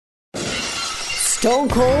Stone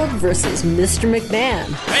Cold versus Mr. McMahon.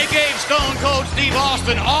 They gave Stone Cold Steve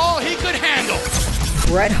Austin all he could handle.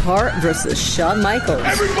 Bret Hart versus Shawn Michaels.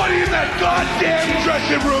 Everybody in that goddamn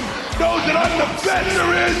dressing room knows that I'm the best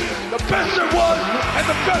there is, the best there was, and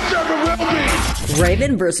the best there ever will be.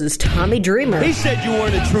 Raven versus Tommy Dreamer. He said you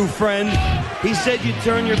weren't a true friend. He said you'd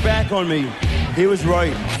turn your back on me. He was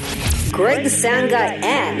right. Gregg the Sound Guy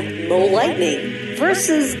and Mo Lightning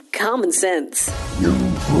versus Common Sense. You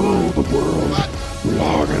rule the world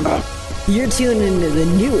long enough. You're tuned into the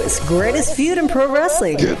newest, greatest feud in pro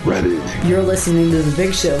wrestling. Get ready. You're listening to The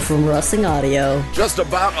Bigg Show from Wrestling Audio. Just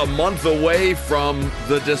about a month away from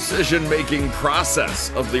the decision-making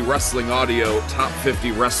process of the Wrestling Audio Top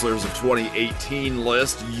 50 Wrestlers of 2018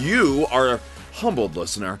 list. You, our humbled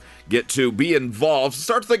listener, get to be involved.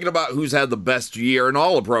 Start thinking about who's had the best year in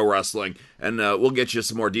all of pro wrestling, and we'll get you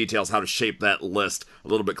some more details how to shape that list a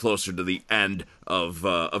little bit closer to the end of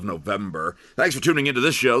November. Thanks for tuning into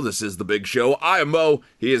this show. This is The Bigg Show. I am Mo.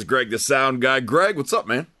 He is Gregg the Sound Guy. Gregg, what's up,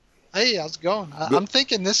 man? Hey, how's it going? I'm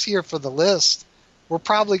thinking this year for the list, we're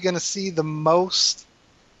probably going to see the most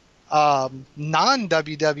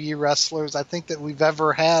non-WWE wrestlers I think that we've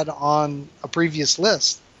ever had on a previous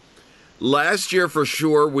list. Last year, for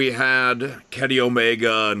sure, we had Kenny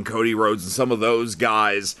Omega and Cody Rhodes and some of those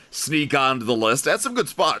guys sneak onto the list. Had some good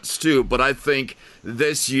spots, too, but I think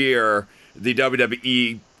this year, the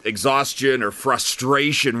WWE exhaustion or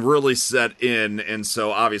frustration really set in, and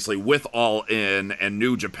so obviously with All In and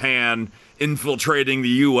New Japan infiltrating the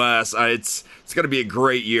U.S., it's going to be a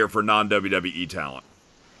great year for non-WWE talent.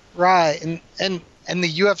 Right, and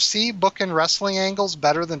the UFC booking wrestling angles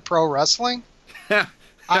better than pro wrestling?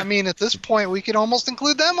 I mean, at this point, we could almost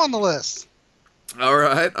include them on the list. All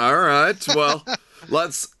right. Well,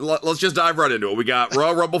 let's just dive right into it. We got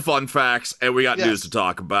Royal Rumble fun facts, and we got news to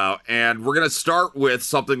talk about. And we're going to start with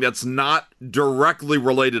something that's not directly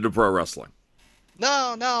related to pro wrestling.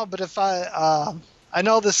 No, but if I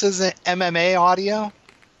know this isn't MMA audio,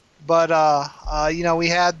 but, we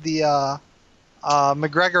had the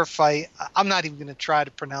McGregor fight. I'm not even going to try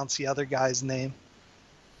to pronounce the other guy's name.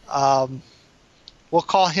 We'll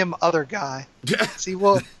call him Other Guy. See,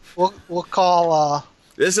 we'll call.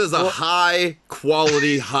 This is a high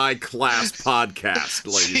quality, high class podcast,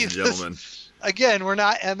 ladies and gentlemen. Again, we're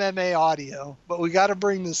not MMA audio, but we got to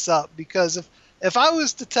bring this up because if I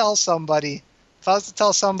was to tell somebody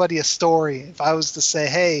a story, if I was to say,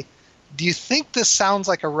 "Hey, do you think this sounds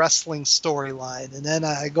like a wrestling storyline?" and then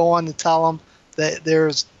I go on to tell them that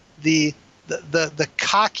there's the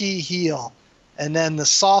cocky heel. And then the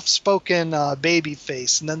soft-spoken baby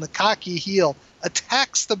face. And then the cocky heel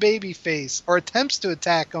attacks the baby face or attempts to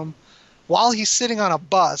attack him while he's sitting on a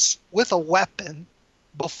bus with a weapon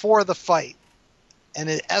before the fight. And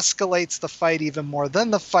it escalates the fight even more. Then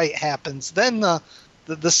the fight happens. Then the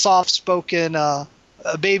soft-spoken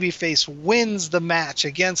baby face wins the match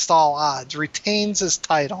against all odds, retains his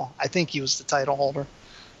title. I think he was the title holder.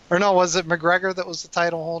 Or no, was it McGregor that was the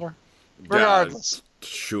title holder? Regardless.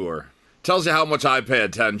 Sure. Tells you how much I pay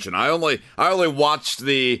attention. I only watched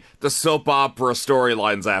the soap opera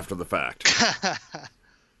storylines after the fact.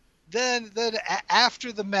 Then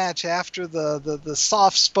after the match, after the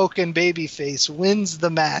soft-spoken babyface wins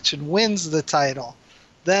the match and wins the title,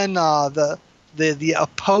 then the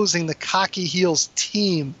opposing, the cocky heels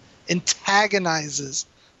team antagonizes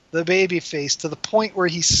the babyface to the point where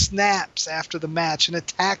he snaps after the match and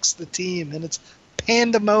attacks the team, and it's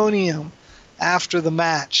pandemonium. After the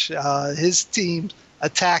match, his team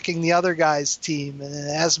attacking the other guy's team, and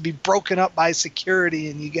it has to be broken up by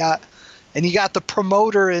security. And you got the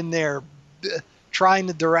promoter in there trying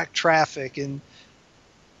to direct traffic. And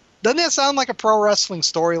doesn't that sound like a pro wrestling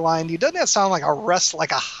storyline? Doesn't that sound like a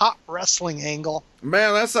hot wrestling angle?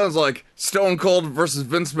 Man, that sounds like Stone Cold versus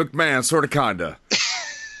Vince McMahon, sort of, kinda.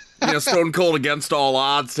 Stone Cold against all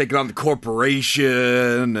odds, taking on the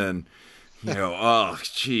corporation and. Oh,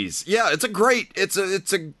 jeez. Yeah, it's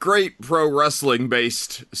a great pro wrestling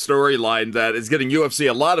based storyline that is getting UFC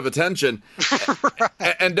a lot of attention.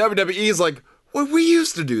 Right. And WWE is like, well, we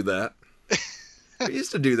used to do that. We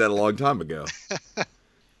used to do that a long time ago.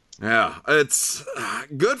 Yeah, it's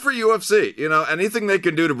good for UFC. Anything they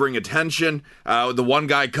can do to bring attention. The one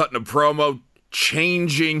guy cutting a promo,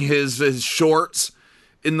 changing his shorts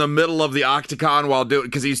in the middle of the octagon while doing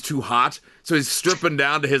because he's too hot. So he's stripping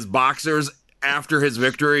down to his boxers after his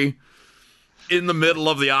victory in the middle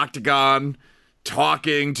of the octagon,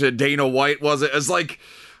 talking to Dana White, was it? It's like,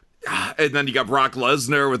 and then you got Brock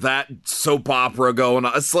Lesnar with that soap opera going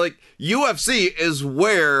on. It's like UFC is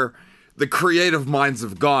where the creative minds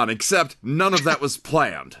have gone, except none of that was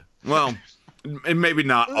planned. Well, And maybe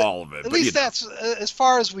not all of it. At least that's as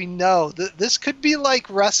far as we know. This could be like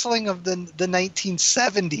wrestling of the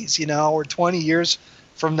 1970s, or 20 years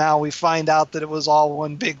from now we find out that it was all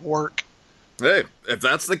one big work. Hey, if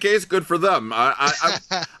that's the case, good for them.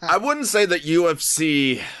 I wouldn't say that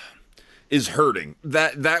UFC is hurting.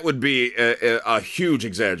 That would be a huge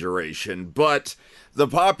exaggeration, but the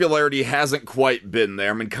popularity hasn't quite been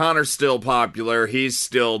there. I mean, Connor's still popular. He's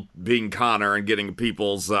still being Connor and getting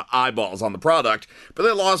people's eyeballs on the product. But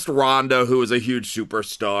they lost Ronda, who is a huge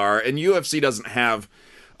superstar, and UFC doesn't have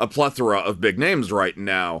a plethora of big names right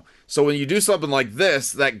now. So when you do something like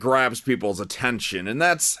this, that grabs people's attention, and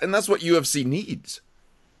that's what UFC needs.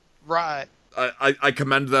 Right. I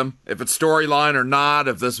commend them. If it's storyline or not,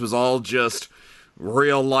 if this was all just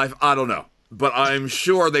real life, I don't know. But I'm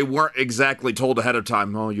sure they weren't exactly told ahead of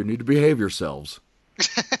time, oh, you need to behave yourselves.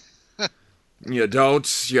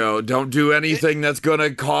 Don't do anything that's going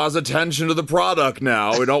to cause attention to the product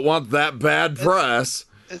now. We don't want that bad press.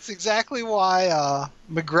 It's exactly why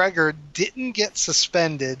McGregor didn't get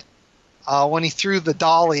suspended when he threw the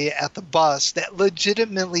dolly at the bus that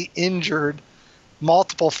legitimately injured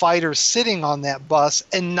multiple fighters sitting on that bus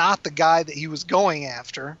and not the guy that he was going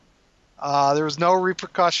after. There was no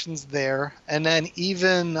repercussions there, and then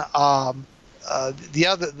even the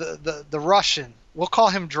Russian, we'll call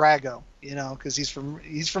him Drago, because he's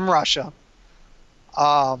from Russia.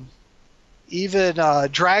 Even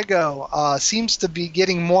Drago seems to be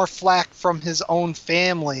getting more flack from his own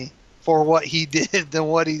family for what he did than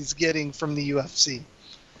what he's getting from the UFC.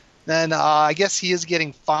 Then I guess he is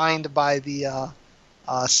getting fined by the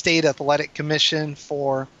State Athletic Commission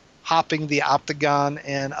for hopping the octagon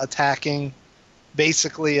and attacking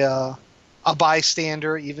basically a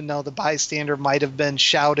bystander, even though the bystander might have been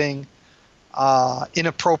shouting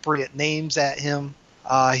inappropriate names at him.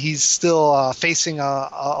 He's still facing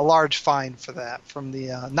a large fine for that from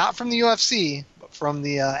the not from the UFC, but from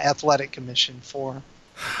the Athletic Commission for.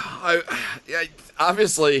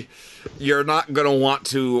 Obviously, you're not going to want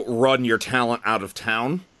to run your talent out of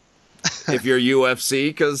town if you're UFC,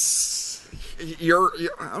 because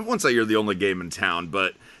I wouldn't say you're the only game in town,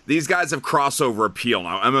 but these guys have crossover appeal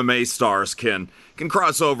now. MMA stars can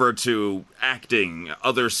cross over to acting,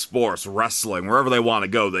 other sports, wrestling, wherever they want to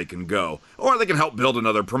go, they can go. Or they can help build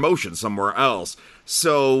another promotion somewhere else.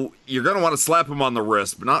 So you're going to want to slap them on the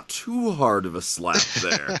wrist, but not too hard of a slap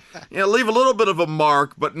there. Leave a little bit of a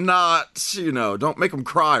mark, but not, don't make them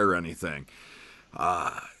cry or anything.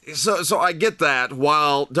 So I get that,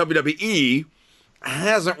 while WWE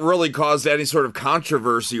hasn't really caused any sort of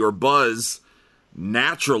controversy or buzz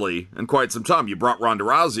naturally in quite some time. You brought Ronda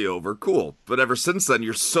Rousey over, cool. But ever since then,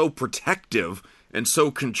 you're so protective and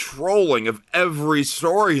so controlling of every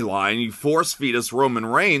storyline. You force feed us Roman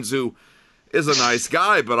Reigns, who is a nice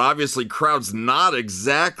guy, but obviously crowds not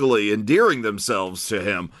exactly endearing themselves to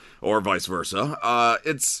him, or vice versa.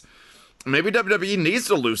 Maybe WWE needs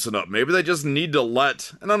to loosen up. Maybe they just need to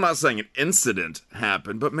let, and I'm not saying an incident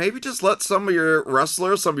happen, but maybe just let some of your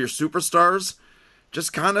wrestlers, some of your superstars,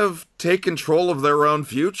 just kind of take control of their own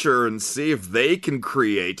future and see if they can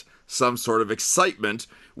create some sort of excitement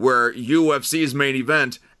where UFC's main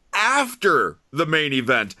event, after the main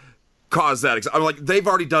event, cause that excitement. I'm like, they've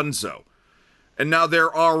already done so. And now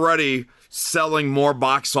they're already selling more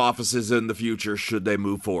box offices in the future should they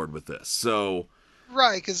move forward with this. So...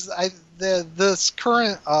 Right, because this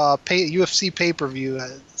current UFC pay-per-view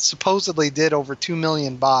supposedly did over 2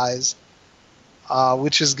 million buys,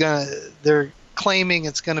 which is they're claiming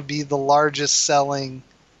it's gonna be the largest selling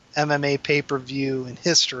MMA pay-per-view in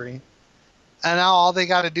history. And now all they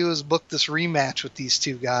got to do is book this rematch with these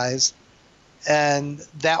two guys, and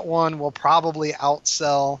that one will probably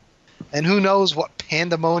outsell. And who knows what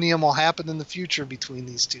pandemonium will happen in the future between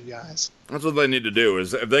these two guys. That's what they need to do,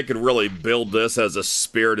 is if they could really build this as a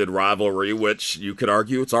spirited rivalry, which you could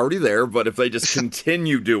argue it's already there, but if they just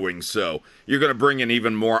continue doing so, you're going to bring in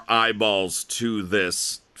even more eyeballs to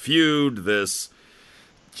this feud, this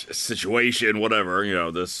situation,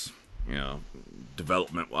 whatever, this,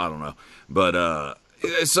 development, I don't know. But,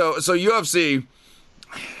 so UFC...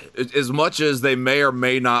 as much as they may or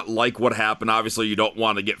may not like what happened, obviously you don't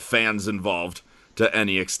want to get fans involved to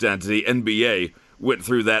any extent. The NBA went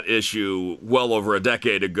through that issue well over a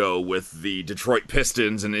decade ago with the Detroit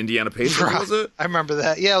Pistons and Indiana Pacers, was it? I remember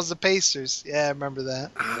that. Yeah, it was the Pacers. Yeah, I remember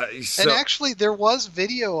that. And actually, there was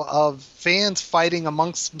video of fans fighting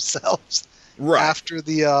amongst themselves after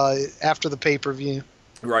the pay-per-view.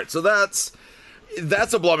 Right, so that's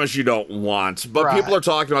a blemish you don't want, but people are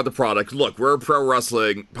talking about the product. Look, we're a pro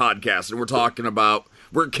wrestling podcast, and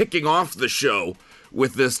we're kicking off the show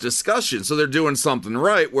with this discussion. So they're doing something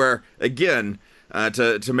right where, again,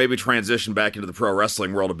 to maybe transition back into the pro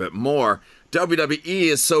wrestling world a bit more, WWE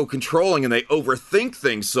is so controlling and they overthink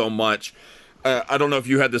things so much. I don't know if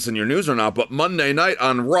you had this in your news or not, but Monday night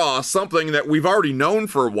on Raw, something that we've already known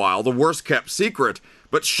for a while, the worst kept secret,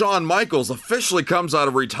 but Shawn Michaels officially comes out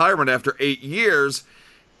of retirement after 8 years,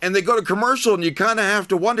 and they go to commercial, and you kind of have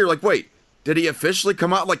to wonder, like, wait, did he officially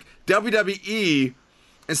come out? Like, WWE,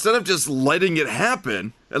 instead of just letting it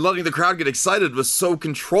happen and letting the crowd get excited, was so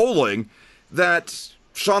controlling that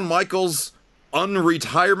Shawn Michaels'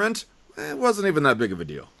 unretirement wasn't even that big of a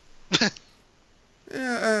deal.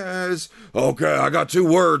 Okay, I got 2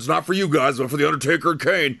 words, not for you guys, but for The Undertaker and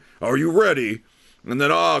Kane. Are you ready? And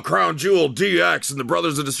then, Crown Jewel, DX, and the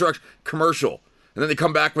Brothers of Destruction commercial. And then they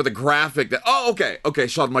come back with a graphic that, okay,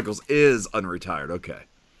 Shawn Michaels is unretired, okay.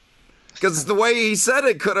 Because the way he said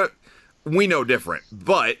it we know different.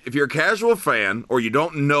 But if you're a casual fan, or you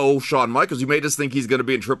don't know Shawn Michaels, you may just think he's going to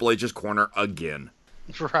be in Triple H's corner again.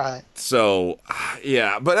 Right. So,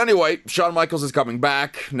 yeah. But anyway, Shawn Michaels is coming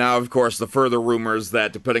back. Now, of course, the further rumors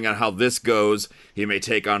that, depending on how this goes, he may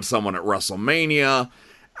take on someone at WrestleMania.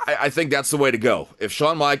 I think that's the way to go. If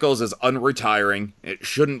Shawn Michaels is unretiring, it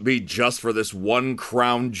shouldn't be just for this one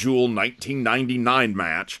Crown Jewel 1999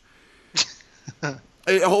 match.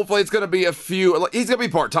 Hopefully it's going to be a few... He's going to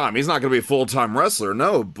be part-time. He's not going to be a full-time wrestler,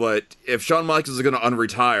 no. But if Shawn Michaels is going to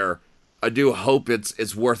unretire, I do hope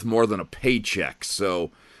it's worth more than a paycheck. So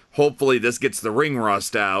hopefully this gets the ring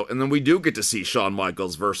rust out, and then we do get to see Shawn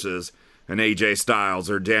Michaels versus an AJ Styles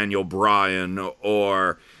or Daniel Bryan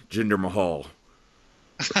or Jinder Mahal.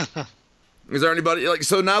 Is there anybody...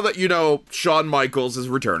 So now that you know Shawn Michaels is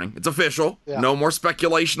returning, it's official. Yeah. No more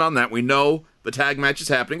speculation on that. We know the tag match is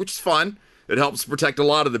happening, which is fun. It helps protect a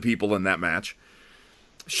lot of the people in that match.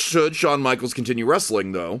 Should Shawn Michaels continue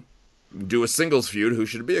wrestling, though, do a singles feud, who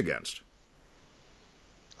should it be against?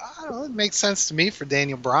 I don't know, it makes sense to me for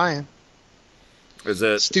Daniel Bryan. Is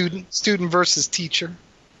it... Student versus teacher.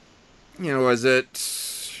 Is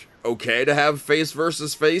it okay to have face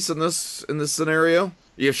versus face in this scenario?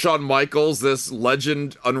 You have Shawn Michaels, this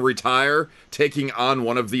legend, unretire, taking on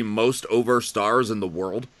one of the most over stars in the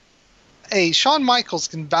world. Hey, Shawn Michaels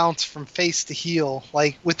can bounce from face to heel,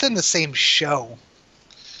 within the same show.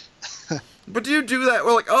 But do you do that?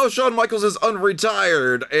 Well, Shawn Michaels is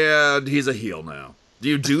unretired, and he's a heel now. Do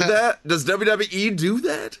you do that? Does WWE do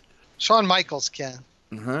that? Shawn Michaels can.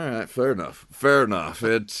 All right, fair enough.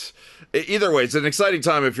 Either way, it's an exciting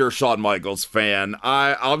time if you're a Shawn Michaels fan.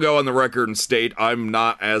 I'll go on the record and state I'm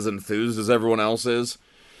not as enthused as everyone else is.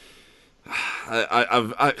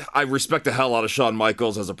 I respect the hell out of Shawn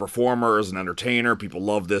Michaels as a performer, as an entertainer. People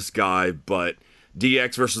love this guy, but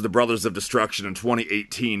DX versus the Brothers of Destruction in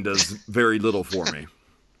 2018 does very little for me.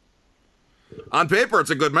 On paper, it's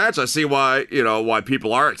a good match. I see why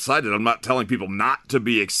people are excited. I'm not telling people not to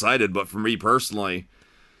be excited, but for me personally,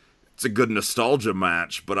 it's a good nostalgia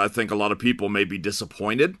match. But I think a lot of people may be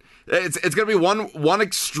disappointed. It's going to be one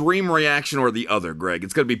extreme reaction or the other, Greg.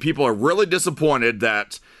 It's going to be people are really disappointed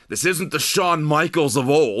that this isn't the Shawn Michaels of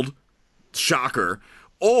old, shocker,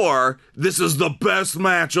 or this is the best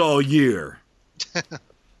match all year.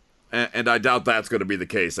 And I doubt that's going to be the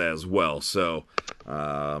case as well. So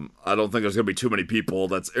I don't think there's going to be too many people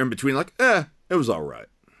that's in between it was all right.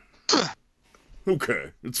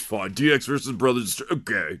 Okay, it's fine. DX versus Brothers.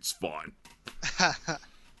 Okay, it's fine.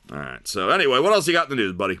 All right, so anyway, what else you got in the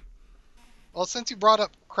news, buddy? Well, since you brought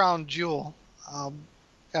up Crown Jewel,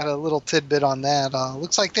 got a little tidbit on that.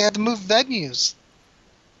 Looks like they had to move venues.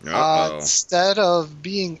 Instead of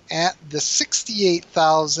being at the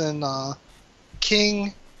 68,000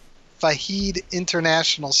 King Fahid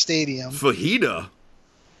International Stadium. Fajita?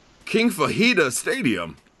 King Fahita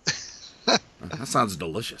Stadium? That sounds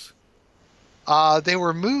delicious. They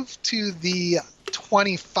were moved to the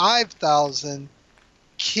 25,000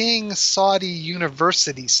 King Saudi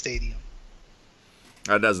University Stadium.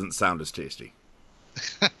 That doesn't sound as tasty.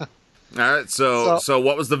 All right, so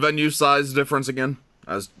what was the venue size difference again?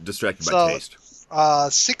 I was distracted by taste.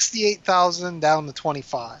 68,000 down to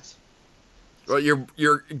 25. Well,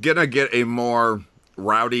 you're gonna get a more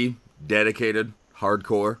rowdy, dedicated,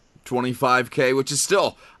 hardcore 25K, which is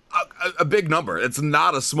still a big number. It's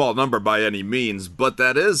not a small number by any means, but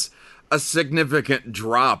that is a significant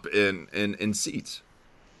drop in seats.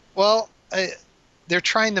 Well, they're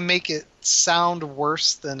trying to make it sound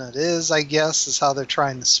worse than it is, I guess, is how they're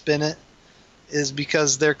trying to spin it, is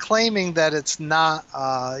because they're claiming that it's not,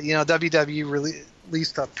 WWE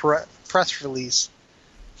released a press release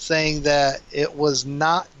saying that it was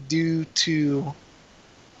not due to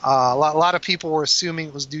A lot of people were assuming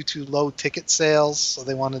it was due to low ticket sales, so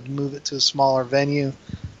they wanted to move it to a smaller venue.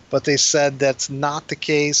 But they said that's not the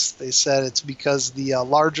case. They said it's because the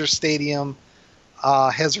larger stadium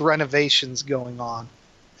has renovations going on.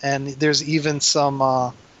 And there's even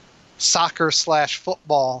some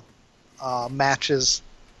soccer/football matches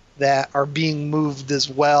that are being moved as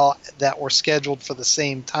well that were scheduled for the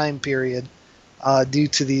same time period due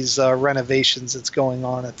to these renovations that's going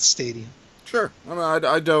on at the stadium. Sure. I mean,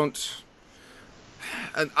 I don't...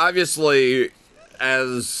 And obviously,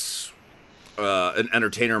 as an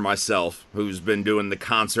entertainer myself, who's been doing the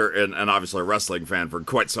concert and obviously a wrestling fan for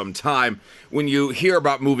quite some time, when you hear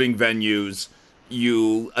about moving venues,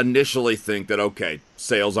 you initially think that, okay,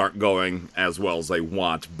 sales aren't going as well as they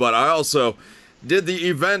want. But I also did the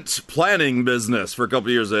event planning business for a couple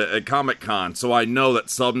of years at Comic-Con, so I know that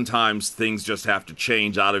sometimes things just have to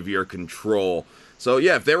change out of your control. So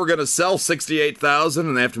yeah, if they were going to sell 68,000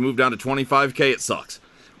 and they have to move down to 25K, it sucks.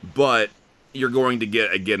 But you're going to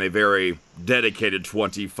get, again, a very dedicated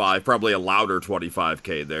 25, probably a louder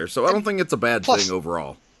 25K there. So I don't think it's a bad thing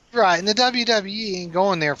overall. Right, and the WWE ain't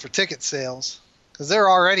going there for ticket sales because they're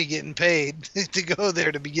already getting paid to go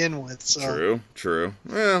there to begin with. So. True.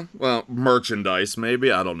 Yeah, well, merchandise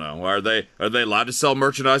maybe. I don't know. Are they allowed to sell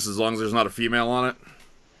merchandise as long as there's not a female on it?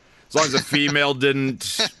 As long as a female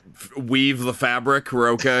didn't weave the fabric, we're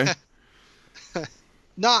okay.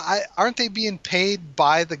 No, aren't they being paid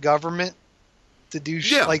by the government to do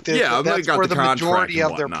like that's where the majority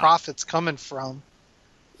of their profits coming from.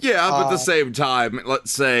 Yeah, but at the same time,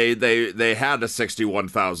 let's say they had a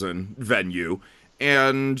 61,000 venue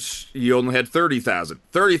and you only had 30,000.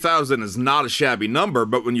 30,000 is not a shabby number,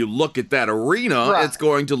 but when you look at that arena, It's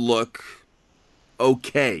going to look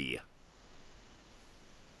okay.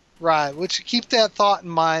 Right, which keep that thought in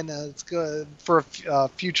mind. It's good for a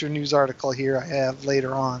future news article here I have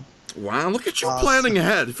later on. Wow, look at you planning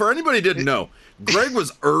ahead. For anybody who didn't know, Gregg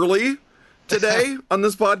was early today on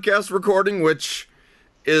this podcast recording, which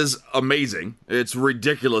is amazing. It's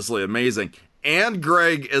ridiculously amazing. And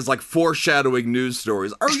Gregg is like foreshadowing news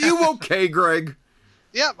stories. Are you okay, Gregg?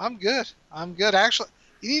 Yep, I'm good. Actually,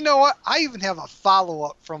 you know what? I even have a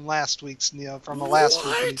follow-up from last week's, from the last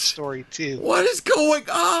week's story, too. What is going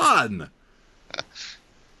on?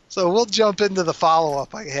 So we'll jump into the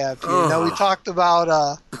follow-up I have here. Now, we talked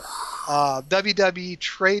about WWE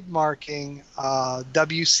trademarking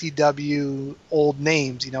WCW old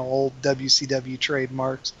names, old WCW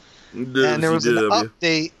trademarks. And there was an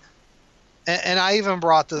update, and I even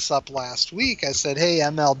brought this up last week. I said, hey,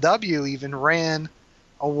 MLW even ran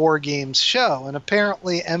a War Games show, and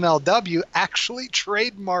apparently MLW actually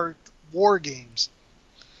trademarked War Games.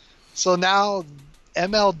 So now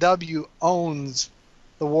MLW owns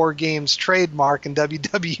the War Games trademark, and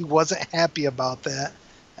WWE wasn't happy about that.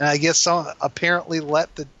 And I guess some apparently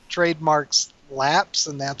let the trademarks lapse,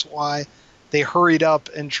 and that's why they hurried up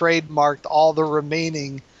and trademarked all the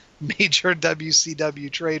remaining major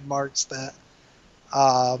WCW trademarks that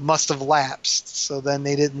must have lapsed. So then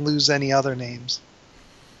they didn't lose any other names.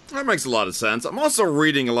 That makes a lot of sense. I'm also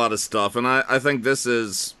reading a lot of stuff, and I think this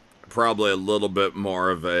is probably a little bit more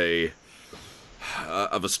of a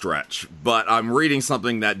stretch. But I'm reading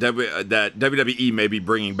something that WWE may be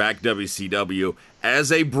bringing back WCW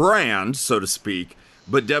as a brand, so to speak,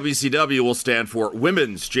 but WCW will stand for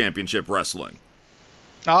Women's Championship Wrestling.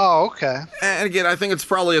 Oh, okay. And again, I think it's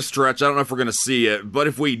probably a stretch. I don't know if we're going to see it, but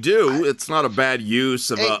if we do, it's not a bad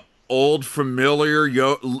use of an old familiar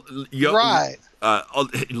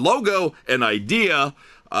logo and idea.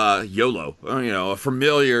 YOLO. A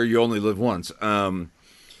familiar, you only live once.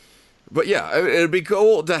 But yeah, it'd be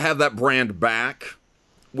cool to have that brand back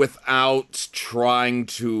without trying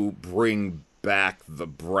to bring back the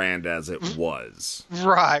brand as it was.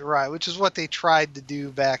 Right, which is what they tried to do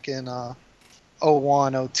back in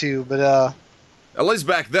 01, 02, but at least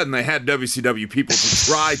back then they had WCW people to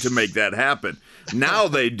try to make that happen. Now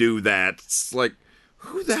they do that. It's like,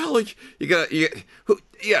 who the hell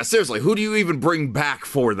seriously, who do you even bring back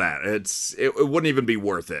for that? It wouldn't even be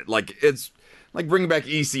worth it. It's like bringing back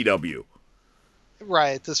ECW.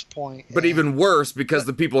 Right, at this point. But even worse, because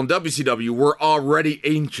the people in WCW were already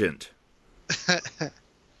ancient.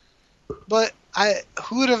 But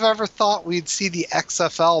who would have ever thought we'd see the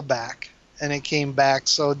XFL back? And it came back.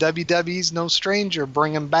 So WWE's no stranger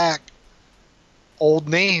bringing back old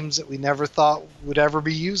names that we never thought would ever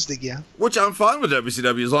be used again. Which I'm fine with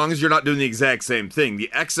WCW as long as you're not doing the exact same thing. The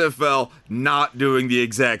XFL not doing the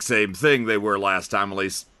exact same thing they were last time, at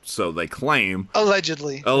least so they claim.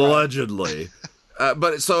 Allegedly. Right.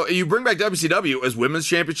 But so you bring back WCW as Women's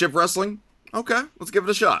Championship Wrestling? Okay, let's give it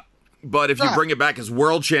a shot. But if you Right. bring it back as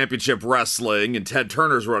World Championship Wrestling and Ted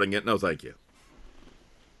Turner's running it, no thank you.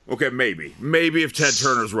 Okay, maybe. Maybe if Ted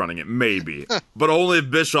Turner's running it, maybe. But only if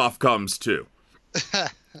Bischoff comes too.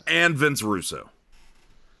 And Vince Russo.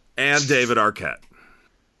 And David Arquette.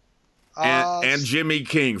 And Jimmy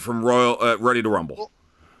King from Ready to Rumble. Well,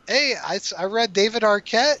 hey, I read David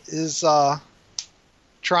Arquette is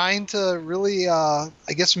trying to really, I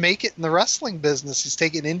guess, make it in the wrestling business. He's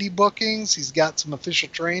taking indie bookings. He's got some official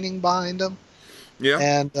training behind him. Yeah.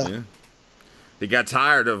 And yeah. He got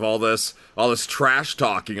tired of all this trash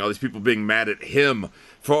talking, all these people being mad at him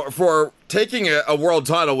for taking a world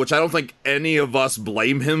title, which I don't think any of us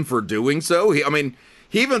blame him for doing so. He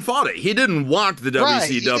even fought it. He didn't want the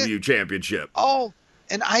WCW championship. Oh,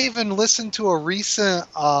 and I even listened to a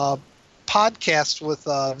recent podcast with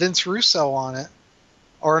Vince Russo on it,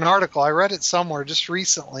 or an article. I read it somewhere just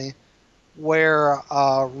recently, where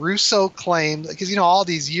Russo claimed, because all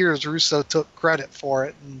these years Russo took credit for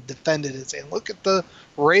it and defended it, saying, "Look at the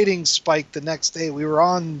ratings spike the next day. We were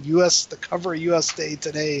on the cover of US Day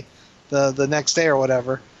Today, the next day or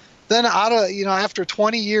whatever." Then after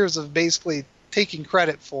 20 years of basically taking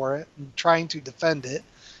credit for it and trying to defend it,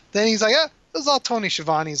 then he's like, "Yeah, it was all Tony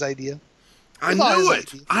Schiavone's idea." I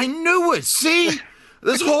knew it. See?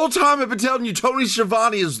 This whole time I've been telling you Tony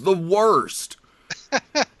Schiavone is the worst.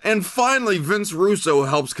 And finally, Vince Russo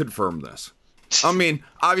helps confirm this. I mean,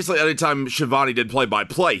 obviously, anytime Schiavone did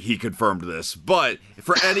play-by-play, he confirmed this. But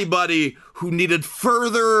for anybody who needed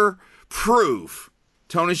further proof,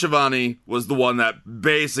 Tony Schiavone was the one that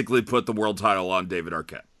basically put the world title on David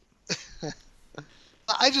Arquette.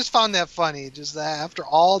 I just found that funny, just that after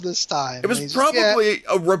all this time. It was probably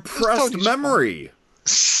a repressed memory.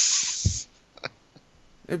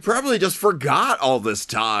 He probably just forgot all this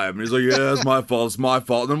time. He's like, "Yeah, it's my fault.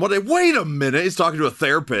 And then one day, wait a minute. He's talking to a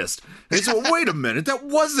therapist. And he said, "Well, wait a minute. That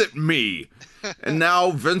wasn't me." And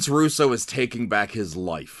now Vince Russo is taking back his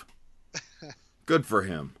life. Good for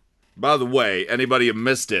him. By the way, anybody who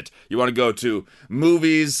missed it, you want to go to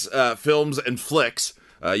Movies, Films, and Flicks.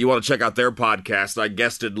 You want to check out their podcast. I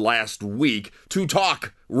guested last week to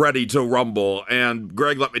talk Ready to Rumble. And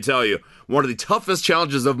Greg, let me tell you, one of the toughest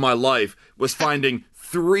challenges of my life was finding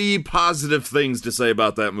 3 positive things to say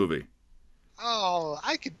about that movie. Oh,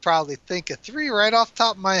 I could probably think of 3 right off the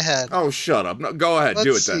top of my head. Oh, shut up. No, go ahead.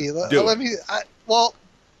 Do it then.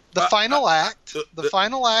 The final act. The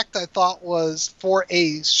final act I thought was for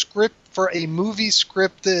a movie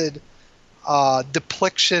scripted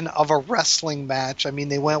depiction of a wrestling match. I mean,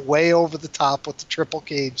 they went way over the top with the triple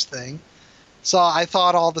cage thing. So I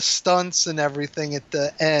thought all the stunts and everything at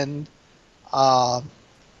the end,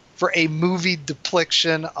 for a movie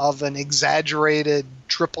depiction of an exaggerated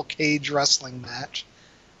triple cage wrestling match,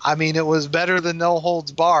 I mean, it was better than No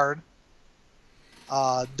Holds Barred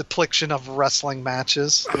depiction of wrestling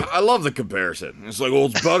matches. I love the comparison. It's like, well,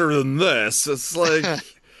 it's better than this. It's like,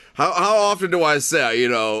 how often do I say,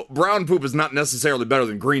 brown poop is not necessarily better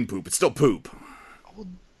than green poop. It's still poop.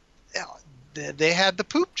 They had the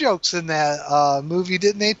poop jokes in that movie,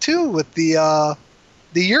 didn't they, too, with the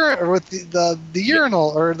urinal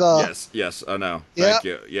or the... Yes, I know. Thank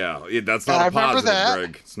you. Yeah, that's not a positive,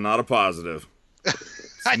 Greg. It's not a positive.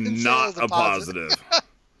 It's not a positive.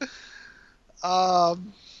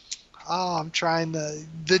 I'm trying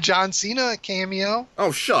the John Cena cameo.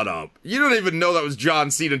 Oh, shut up. You don't even know that was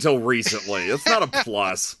John Cena until recently. That's not a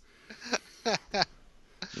plus.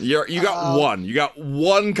 You got one. You got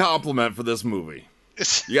one compliment for this movie.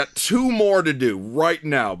 You got 2 more to do right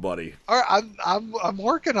now, buddy. All right, I'm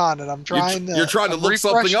working on it. I'm trying You're trying to look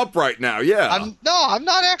something up right now. Yeah. I'm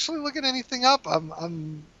not actually looking anything up.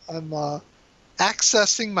 I'm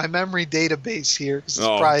accessing my memory database here.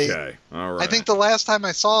 Okay. All right. I think the last time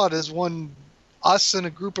I saw it is when us and a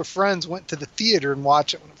group of friends went to the theater and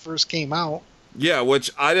watched it when it first came out. Yeah, which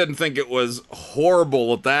I didn't think it was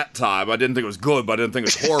horrible at that time. I didn't think it was good, but I didn't think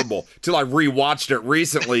it was horrible. Till I rewatched it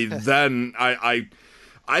recently, then I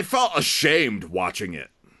felt ashamed watching it.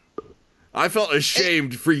 I felt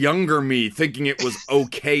ashamed for younger me thinking it was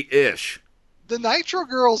okay-ish. The Nitro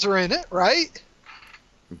Girls are in it, right?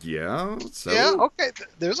 Yeah, so... Yeah, okay.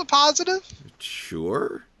 There's a positive.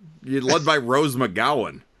 Sure. You're led by Rose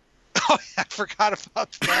McGowan. Oh, I forgot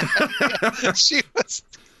about that. Yeah, she was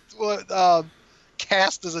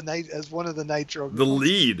cast as one of the Nitro Girls. The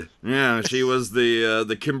lead. Yeah, she was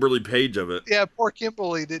the Kimberly Page of it. Yeah, poor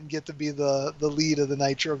Kimberly didn't get to be the lead of the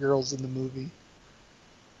Nitro Girls in the movie.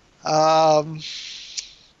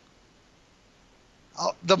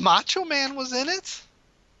 The Macho Man was in it.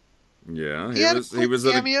 Yeah, he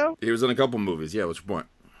was in a couple movies. Yeah, which point?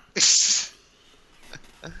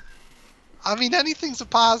 I mean, anything's a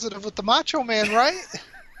positive with the Macho Man, right?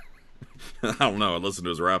 I don't know. I listened to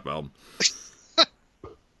his rap album.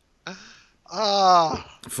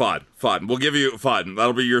 Fine. We'll give you fine.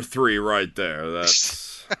 That'll be your 3 right there.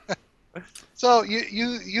 That's. So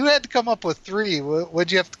you had to come up with 3.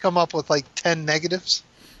 Would you have to come up with like 10 negatives?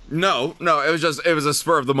 No. It was a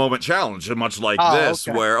spur of the moment challenge, much like this,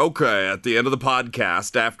 okay. where at the end of the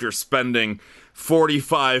podcast, after spending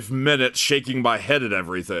 45 minutes shaking my head at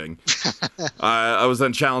everything, I was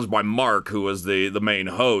then challenged by Mark, who was the main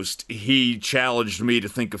host. He challenged me to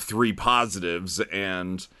think of 3 positives,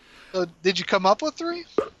 and. So did you come up with 3?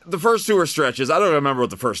 The first 2 were stretches. I don't remember what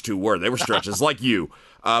the first 2 were. They were stretches, like you.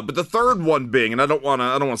 But the third one being, and I don't want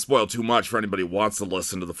to spoil too much for anybody who wants to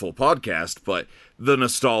listen to the full podcast, but the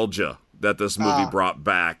nostalgia that this movie brought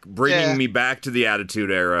back, bringing me back to the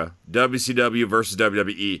Attitude Era, WCW versus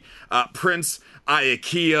WWE, Prince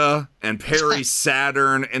Iaukea and Perry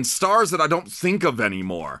Saturn, and stars that I don't think of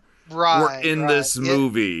anymore were in this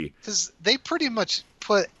movie. Because they pretty much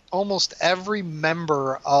put almost every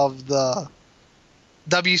member of the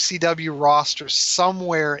WCW roster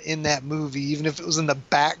somewhere in that movie, even if it was in the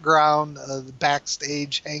background, the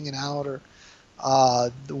backstage hanging out, or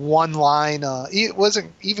the one line. It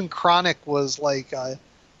wasn't even Chronic was like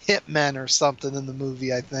Hitmen or something in the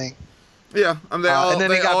movie, I think. Yeah, and then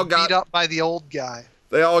they got beat up by the old guy.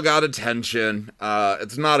 They all got attention.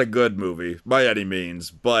 It's not a good movie by any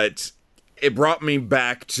means, but it brought me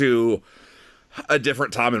back to a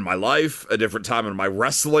different time in my life, a different time in my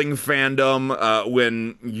wrestling fandom,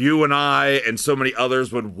 when you and I and so many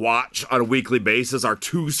others would watch on a weekly basis our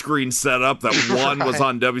 2-screen setup that one was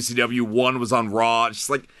on WCW, one was on Raw. It's just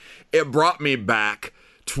like, it brought me back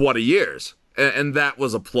 20 years, and that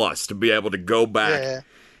was a plus, to be able to go back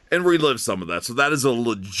and relive some of that. So that is a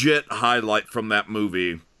legit highlight from that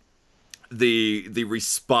movie, the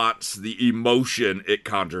response, the emotion it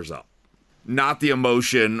conjures up. Not the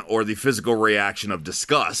emotion or the physical reaction of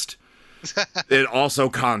disgust. It also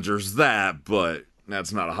conjures that, but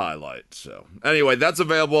that's not a highlight. So anyway, that's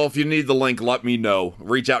available. If you need the link, let me know.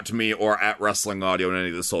 Reach out to me or at Wrestling Audio on any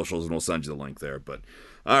of the socials, and we'll send you the link there. But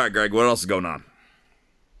all right, Greg, what else is going on?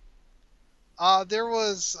 There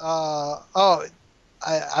was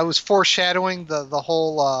I was foreshadowing the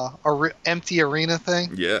whole empty arena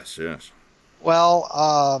thing. Yes.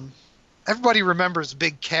 Well, everybody remembers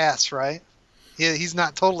Big Cass, right? He's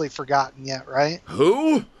not totally forgotten yet, right?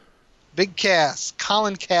 Who? Big Cass,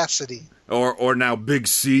 Colin Cassidy. Or now Big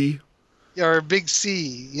C? Or Big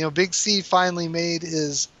C. You know, Big C finally made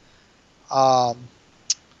his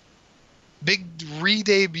big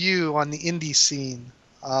re-debut on the indie scene,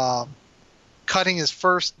 cutting his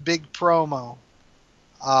first big promo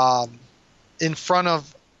in front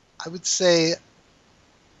of, I would say,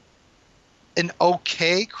 an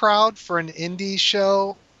okay crowd for an indie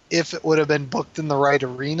show if it would have been booked in the right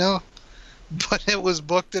arena, but it was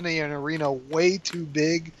booked in an arena way too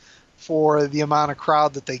big for the amount of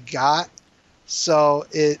crowd that they got. So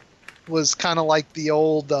it was kind of like the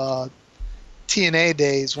old TNA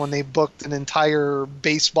days when they booked an entire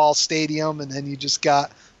baseball stadium and then you just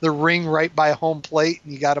got the ring right by home plate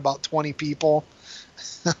and you got about 20 people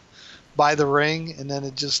by the ring, and then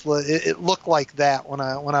it looked like that when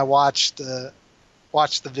I watched the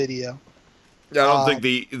video. Yeah, I don't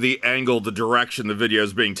think the angle, the direction the video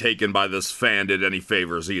is being taken by this fan did any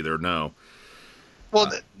favors either. No. Well,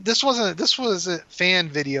 this wasn't fan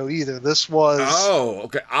video either. This was. Oh,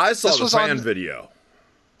 okay. I saw the fan video.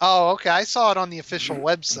 Oh, okay. I saw it on the official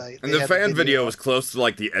website. And the fan video was close to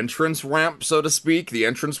like the entrance ramp, so to speak, the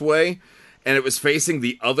entranceway. And it was facing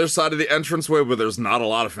the other side of the entranceway where there's not a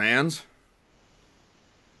lot of fans.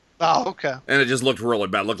 Oh, okay. And it just looked really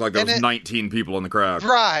bad. It looked like there was 19 people in the crowd.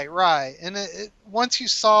 Right. And once you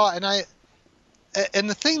saw, and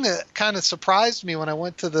the thing that kind of surprised me when I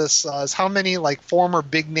went to this is how many like former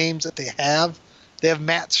big names that they have. They have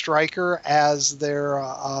Matt Stryker as their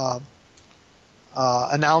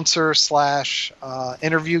announcer /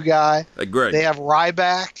 interview guy. Hey, Greg. They have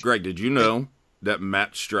Ryback. Greg, did you know that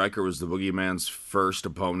Matt Stryker was the Boogeyman's first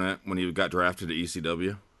opponent when he got drafted to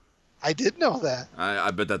ECW? I did know that. I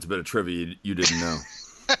bet that's a bit of trivia you didn't know.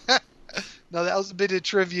 No, that was a bit of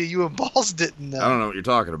trivia you and Balls didn't know. I don't know what you're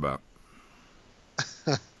talking about.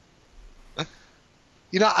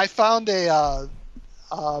 You know, I found a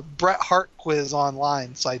Bret Hart quiz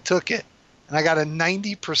online, so I took it, and I got a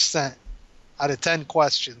 90% out of 10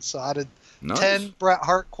 questions. So out of 10 Bret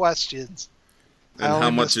Hart questions. And how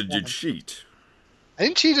much did you cheat? I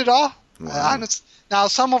didn't cheat at all. Wow. Now,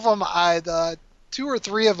 some of them, 2 or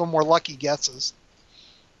 3 of them were lucky guesses.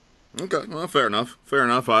 Okay, well, fair enough. Fair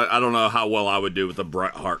enough. I don't know how well I would do with the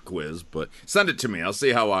Bret Hart quiz, but send it to me. I'll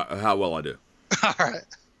see how well I do. All right.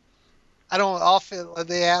 I don't often.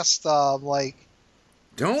 They asked Don't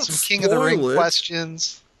some King of the Ring spoil it.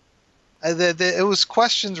 questions. It was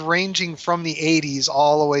questions ranging from the 80s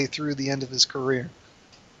all the way through the end of his career.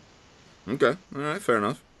 Okay, all right, fair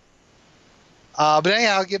enough. But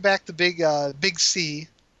anyhow, I'll get back to Big C.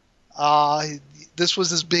 This was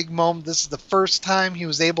his big moment. This is the first time he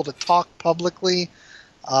was able to talk publicly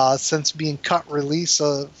since being cut release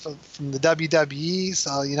from the WWE.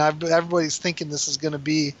 So, everybody's thinking this is going to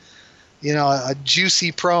be, a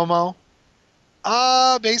juicy promo.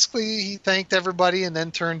 Basically, he thanked everybody and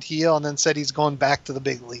then turned heel and then said he's going back to the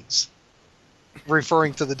big leagues,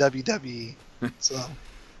 referring to the WWE. So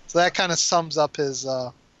that kind of sums up his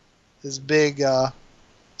big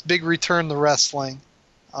return to wrestling.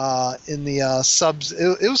 In the subs,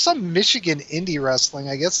 it was some Michigan indie wrestling.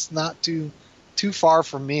 I guess not too far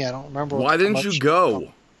from me. I don't remember. Why didn't you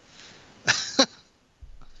go?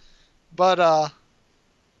 But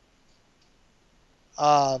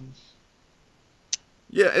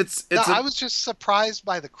yeah, it's. I was just surprised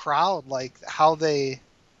by the crowd, like how they.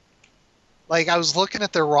 Like I was looking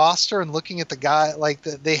at their roster and looking at the guy, like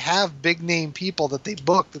they have big name people that they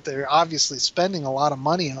booked that they're obviously spending a lot of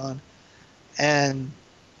money on, and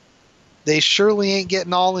they surely ain't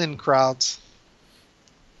getting all in crowds.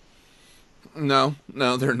 No,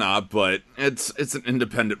 they're not. But it's an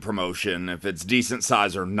independent promotion. If it's decent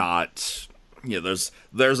size or not,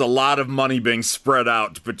 there's a lot of money being spread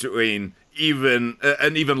out between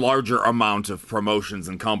an even larger amount of promotions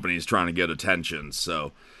and companies trying to get attention.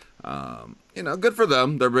 So, good for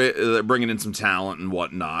them. They're bringing in some talent and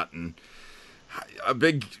whatnot, and a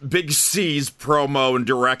Big C's promo and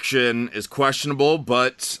direction is questionable,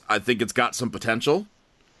 but I think it's got some potential.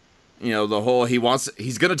 The whole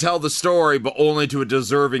he's going to tell the story, but only to a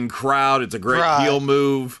deserving crowd. It's a great heel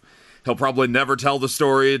move. He'll probably never tell the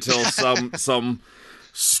story until some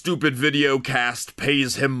stupid video cast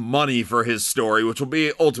pays him money for his story, which will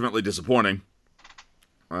be ultimately disappointing.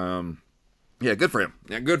 Yeah, good for him.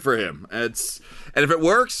 Yeah, good for him. And if it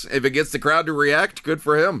works, if it gets the crowd to react, good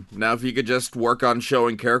for him. Now, if he could just work on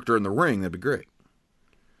showing character in the ring, that'd be great.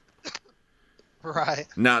 Right.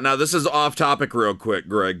 Now this is off topic real quick,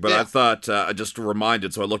 Greg, but yeah. I thought, I just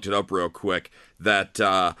reminded, so I looked it up real quick, that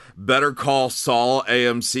Better Call Saul,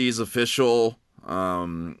 AMC's official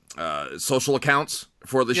social accounts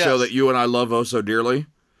for the show that you and I love oh so dearly.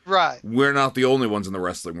 Right. We're not the only ones in the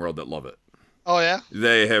wrestling world that love it. Oh, yeah?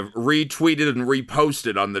 They have retweeted and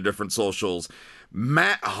reposted on the different socials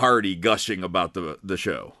Matt Hardy gushing about the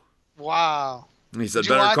show. Wow. He said,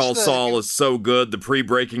 Better Call Saul is so good. The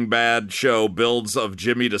pre-Breaking Bad show builds of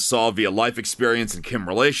Jimmy to Saul via life experience and Kim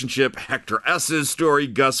relationship. Hector S's story,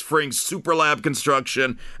 Gus Fring's super lab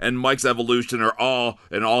construction, and Mike's evolution are all,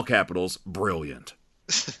 in all capitals, brilliant.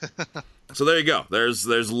 So there you go. There's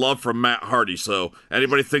love from Matt Hardy. So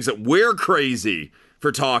anybody thinks that we're crazy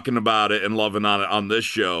for talking about it and loving on it on this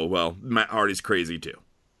show, well, Matt Hardy's crazy too.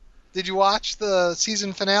 Did you watch the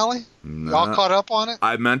season finale? No. Y'all caught up on it?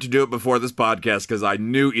 I meant to do it before this podcast because I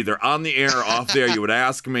knew either on the air or off there you would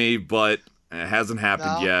ask me, but it hasn't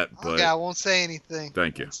happened yet. But okay, I won't say anything.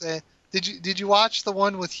 Thank you. Did you watch the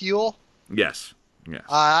one with Huel? Yes.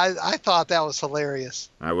 I thought that was hilarious.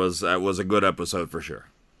 That was a good episode for sure.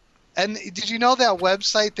 And did you know that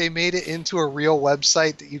website, they made it into a real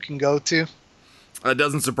website that you can go to? It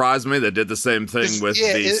doesn't surprise me. They did the same thing with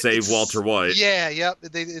Save Walter White. Yeah, yep.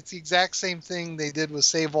 It's the exact same thing they did with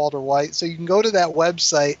Save Walter White. So you can go to that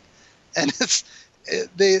website, and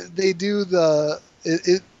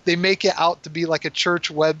they make it out to be like a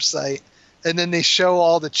church website, and then they show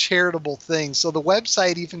all the charitable things. So the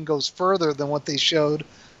website even goes further than what they showed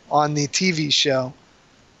on the TV show.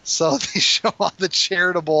 So they show all the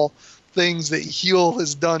charitable things that Huel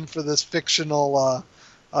has done for this fictional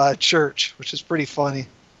church, which is pretty funny.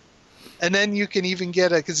 And then you can even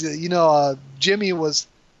get because Jimmy was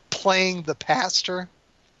playing the pastor,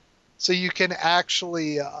 so you can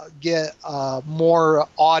actually get more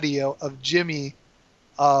audio of Jimmy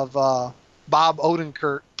of Bob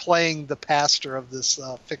Odenkirk playing the pastor of this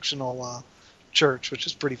fictional church, which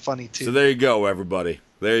is pretty funny too. So there you go, everybody.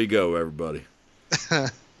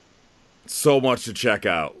 So much to check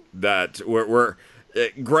out. That we're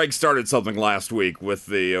Gregg started something last week with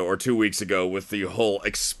or 2 weeks ago with the whole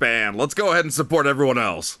expand. Let's go ahead and support everyone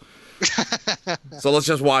else. So let's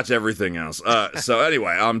just watch everything else. So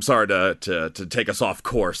anyway, I'm sorry to take us off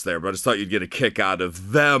course there, but I just thought you'd get a kick out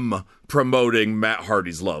of them promoting Matt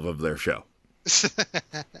Hardy's love of their show.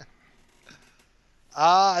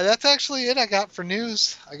 That's actually it I got for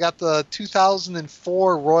news. I got the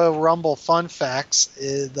 2004 Royal Rumble fun facts.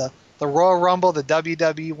 The Royal Rumble the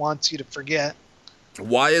WWE wants you to forget.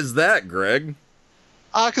 Why is that, Greg?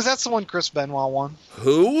 Because that's the one Chris Benoit won.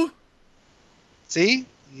 Who? See?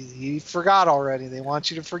 You forgot already. They want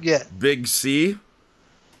you to forget. Big C?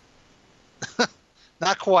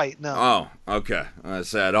 Not quite, no. Oh, okay. I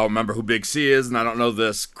said I don't remember who Big C is, and I don't know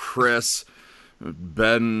this Chris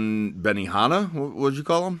Benihana? What would you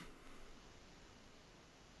call him?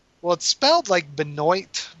 Well, it's spelled like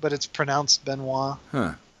Benoit, but it's pronounced Benoit.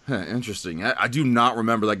 Huh. Interesting. I do not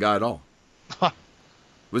remember that guy at all.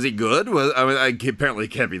 Was he good? Apparently he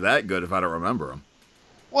can't be that good if I don't remember him.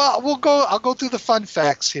 Well, I'll go through the fun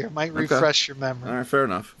facts here. Might refresh your memory. All right, fair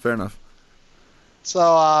enough.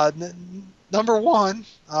 So, number one,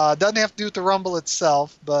 doesn't have to do with the Rumble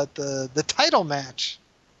itself, but the title match.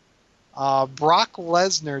 Brock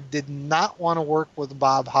Lesnar did not want to work with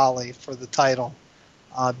Bob Holly for the title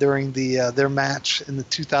during their match in the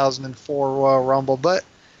 2004 Royal Rumble, but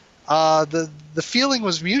the feeling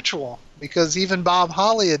was mutual because even Bob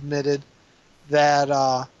Holly admitted that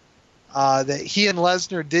that he and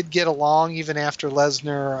Lesnar did get along even after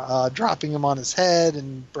Lesnar dropping him on his head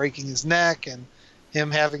and breaking his neck and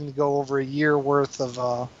him having to go over a year worth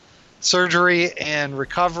of surgery and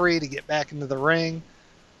recovery to get back into the ring.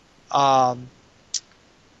 But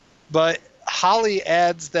Holly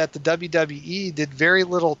adds that the WWE did very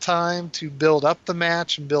little time to build up the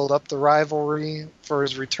match and build up the rivalry for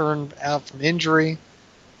his return out from injury,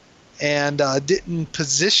 and didn't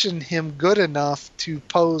position him good enough to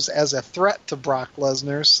pose as a threat to Brock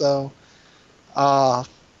Lesnar. So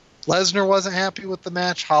Lesnar wasn't happy with the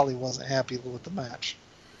match. Holly wasn't happy with the match.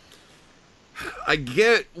 I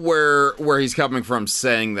get where he's coming from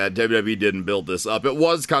saying that WWE didn't build this up. It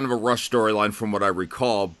was kind of a rush storyline from what I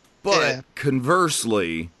recall, but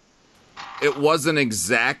conversely, it wasn't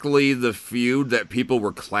exactly the feud that people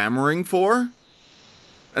were clamoring for.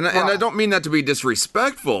 And I don't mean that to be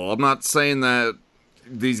disrespectful. I'm not saying that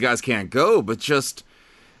these guys can't go, but just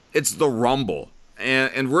it's the Rumble.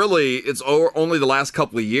 And really, it's only the last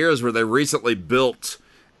couple of years where they recently built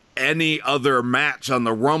any other match on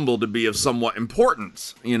the Rumble to be of somewhat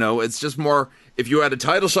importance. You know, it's just more, if you had a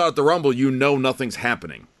title shot at the Rumble, you know nothing's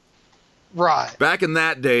happening. Right. Back in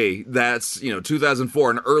that day, that's,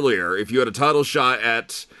 2004 and earlier, if you had a title shot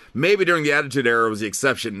at, maybe during the Attitude Era was the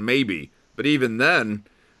exception, maybe. But even then,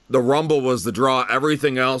 the Rumble was the draw.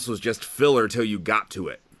 Everything else was just filler till you got to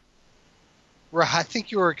it. Right. I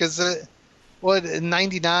think you were, because in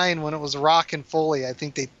 99 when it was Rock and Foley, I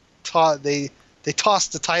think they tossed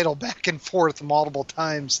the title back and forth multiple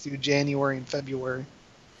times through January and February.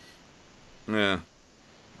 Yeah.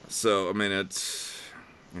 So, I mean, it's,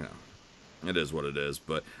 it is what it is.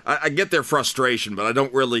 But I get their frustration, but I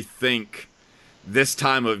don't really think this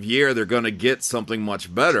time of year they're going to get something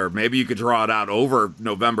much better. Maybe you could draw it out over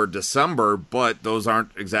November, December, but those aren't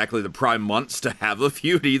exactly the prime months to have a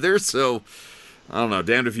feud either. So, I don't know.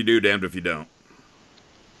 Damned if you do, damned if you don't.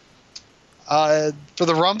 For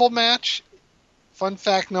the Rumble match, fun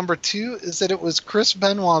fact number 2 is that it was Chris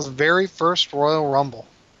Benoit's very first Royal Rumble.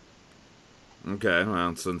 Okay,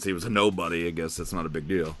 well, since he was a nobody, I guess that's not a big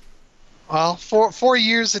deal. Well, 4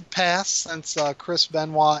 years had passed since Chris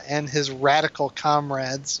Benoit and his radical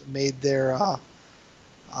comrades made their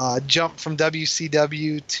jump from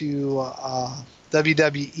WCW to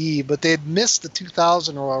WWE, but they had missed the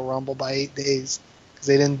 2000 Royal Rumble by 8 days because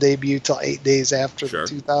they didn't debut till 8 days after the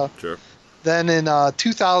 2000. Sure. Then in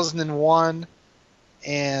 2001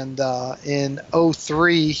 and in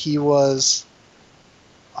 2003, he was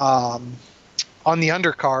on the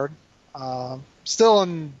undercard, still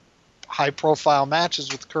in high-profile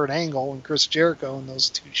matches with Kurt Angle and Chris Jericho in those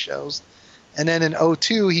 2 shows. And then in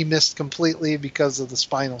 2002, he missed completely because of the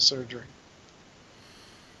spinal surgery.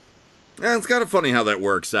 Yeah, it's kind of funny how that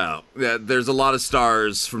works out. Yeah, there's a lot of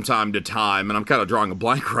stars from time to time, and I'm kind of drawing a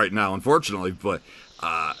blank right now, unfortunately, but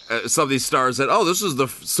some of these stars said, oh, this is the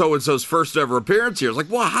so-and-so's first ever appearance here. It's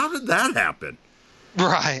like, well, how did that happen?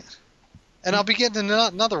 Right. And I'll be getting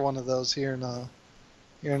another one of those here in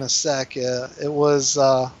a sec. It was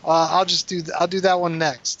I'll do that one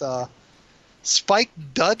next. Spike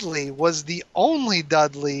Dudley was the only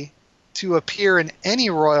Dudley to appear in any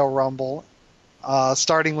Royal Rumble,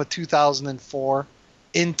 starting with 2004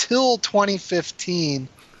 until 2015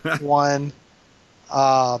 when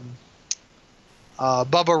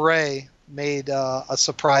Bubba Ray made a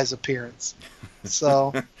surprise appearance.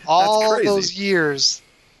 So all those years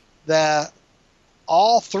that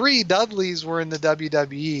all 3 Dudleys were in the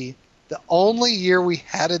WWE, the only year we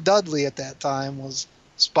had a Dudley at that time was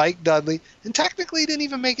Spike Dudley, and technically he didn't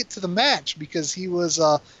even make it to the match because he was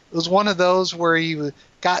it was one of those where he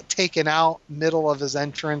got taken out middle of his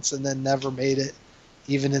entrance and then never made it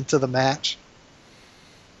even into the match.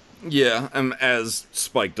 Yeah, and as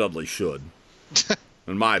Spike Dudley should,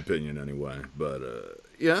 in my opinion, anyway. But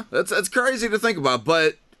yeah, that's crazy to think about.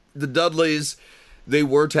 But the Dudleys, they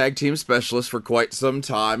were tag team specialists for quite some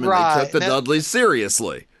time, and they took the Dudleys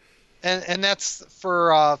seriously. And that's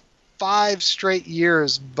for 5 straight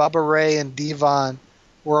years. Bubba Ray and Devon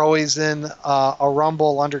were always in a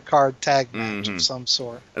Rumble undercard tag match of some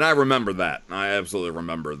sort. And I remember that. I absolutely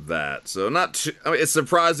remember that. So it's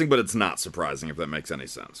surprising, but it's not surprising, if that makes any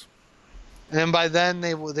sense. And then by then,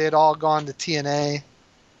 they had all gone to TNA.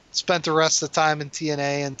 Spent the rest of the time in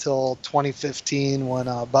TNA until 2015 when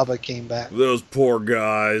Bubba came back. Those poor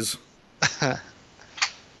guys.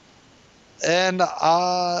 And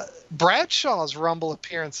Bradshaw's Rumble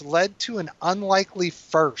appearance led to an unlikely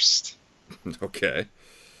first. Okay.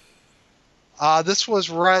 This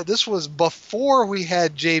was before we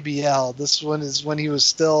had JBL. This one is when he was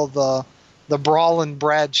still the Brawlin'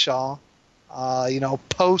 Bradshaw.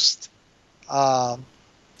 Post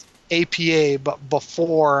APA, but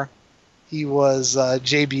before he was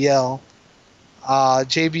JBL.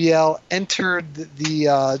 JBL entered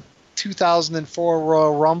the 2004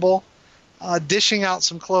 Royal Rumble, dishing out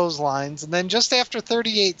some clotheslines, and then just after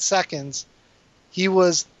 38 seconds, he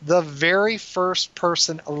was the very first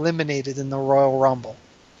person eliminated in the Royal Rumble.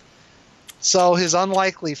 So his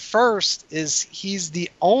unlikely first is he's the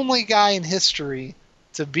only guy in history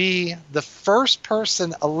to be the first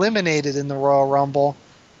person eliminated in the Royal Rumble,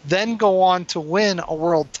 then go on to win a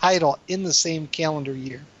world title in the same calendar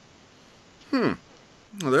year. Well,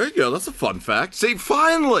 there you go. That's a fun fact. See,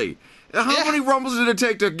 finally! How many Rumbles did it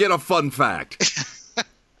take to get a fun fact?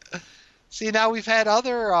 See, now we've had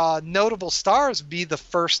other notable stars be the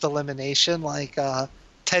first elimination, like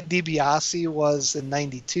Ted DiBiase was in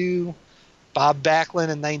 92, Bob Backlund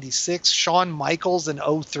in 96, Shawn Michaels in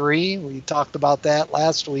 03. We talked about that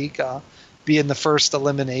last week, being the first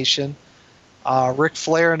elimination. Ric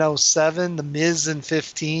Flair in 07, The Miz in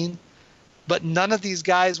 15. But none of these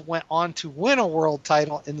guys went on to win a world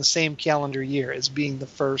title in the same calendar year as being the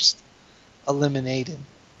first eliminated.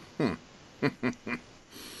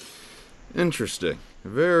 Interesting.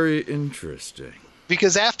 Very interesting.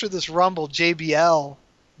 Because after this Rumble,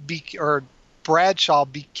 Bradshaw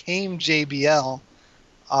became JBL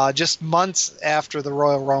just months after the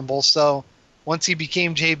Royal Rumble. So once he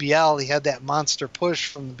became JBL, he had that monster push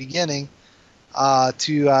from the beginning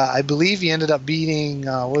I believe he ended up beating,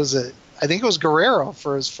 I think it was Guerrero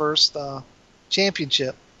for his first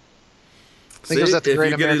championship. I think it was at the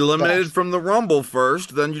Great if you get American eliminated Bash. from the Rumble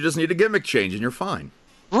first, then you just need a gimmick change and you're fine.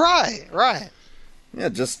 Right. Yeah,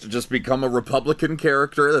 just become a Republican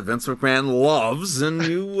character that Vince McMahon loves, and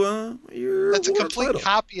you're That's a complete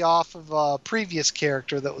copy off of a previous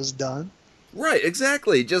character that was done. Right,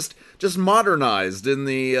 exactly. Just modernized in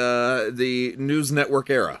the News Network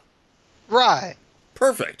era. Right.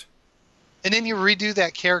 Perfect. And then you redo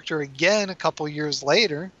that character again a couple years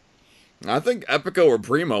later. I think Epico or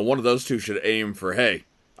Primo, one of those two should aim for, hey,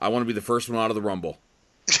 I want to be the first one out of the Rumble.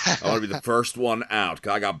 I want to be the first one out,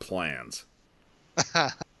 'cause I got plans.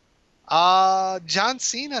 John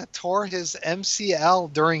Cena tore his MCL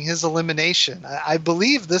during his elimination. I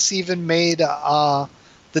believe this even made the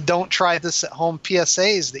 "Don't Try This at Home"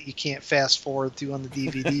 PSAs that you can't fast forward through on the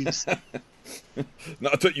DVDs.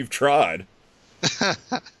 Not that you've tried.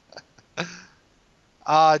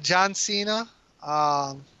 John Cena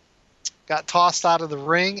got tossed out of the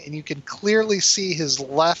ring, and you can clearly see his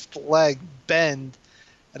left leg bend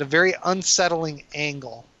at a very unsettling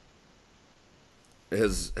angle.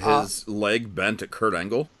 His leg bent at Kurt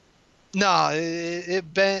Angle? No,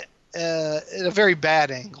 it bent at a very bad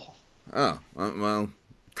angle. Oh, well,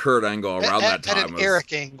 Kurt Angle around that time at an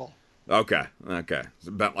Eric angle. Okay. It's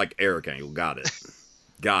bent like Eric Angle. Got it.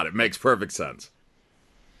 Got it. Makes perfect sense.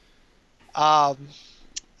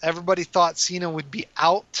 Everybody thought Cena would be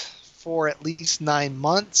out for at least 9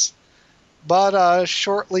 months. But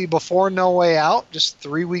shortly before No Way Out, just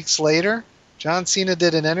 3 weeks later, John Cena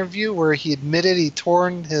did an interview where he admitted he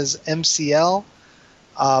torn his MCL,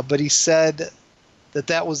 but he said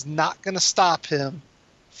that was not going to stop him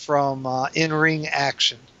from in-ring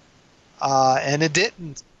action. And it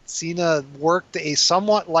didn't. Cena worked a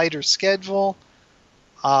somewhat lighter schedule,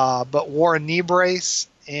 but wore a knee brace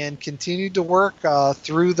and continued to work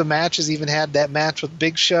through the matches. Even had that match with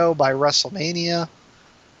Bigg Show by WrestleMania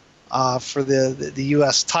for the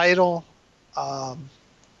U.S. title.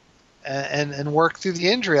 and work through the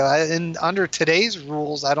injury. And under today's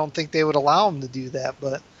rules, I don't think they would allow him to do that.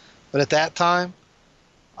 But at that time,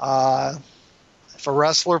 if a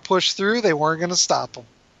wrestler pushed through, they weren't going to stop him.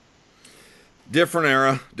 Different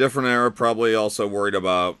era. Probably also worried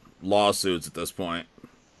about lawsuits at this point.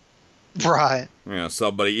 Right. Yeah,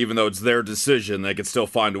 somebody, even though it's their decision, they could still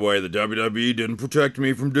find a way. The WWE didn't protect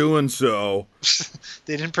me from doing so.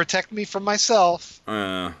 They didn't protect me from myself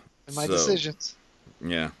and my decisions.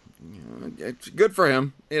 Yeah. It's good for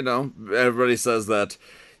him. Everybody says that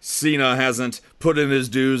Cena hasn't put in his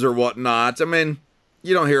dues or whatnot. I mean,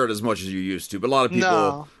 you don't hear it as much as you used to, but a lot of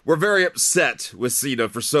people were very upset with Cena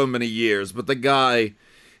for so many years. But the guy,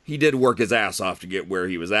 he did work his ass off to get where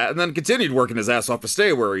he was at, and then continued working his ass off to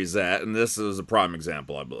stay where he's at, and this is a prime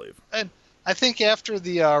example, I believe. And I think after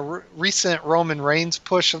the recent Roman Reigns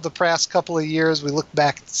push of the past couple of years, we look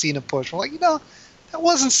back at the Cena push. We're like, that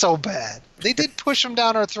wasn't so bad. They did push him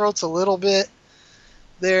down our throats a little bit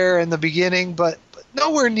there in the beginning, but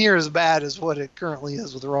nowhere near as bad as what it currently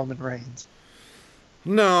is with Roman Reigns.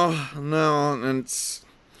 No, and it's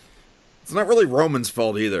not really Roman's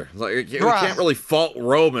fault either. Like, you can't really fault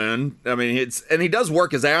Roman. I mean, and he does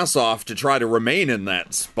work his ass off to try to remain in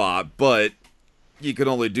that spot, but you can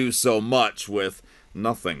only do so much with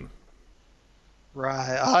nothing.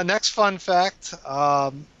 Right. Next fun fact: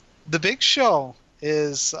 the Bigg Show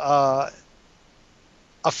is a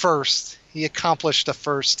first. He accomplished a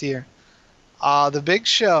first here. The Bigg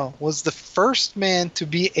Show was the first man to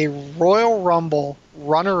be a Royal Rumble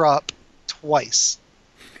runner-up twice.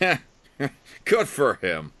 Good for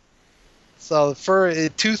him. So for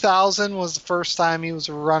 2000 was the first time he was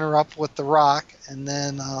a runner-up with The Rock, and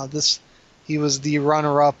then he was the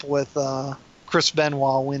runner-up with Chris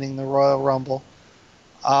Benoit winning the Royal Rumble.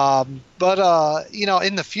 But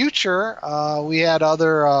in the future, we had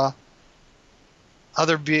other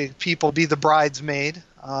big people be the bridesmaid.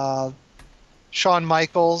 Shawn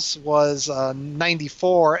Michaels was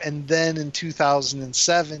 94, and then in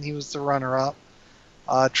 2007 he was the runner-up.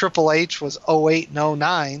 Triple H was 08 and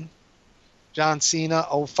 09. John Cena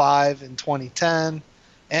 05 and 2010.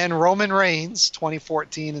 And Roman Reigns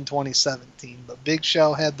 2014 and 2017. But Bigg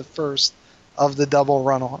Show had the first of the double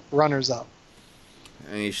runners-up.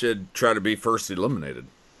 And he should try to be first eliminated.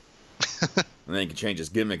 And then he can change his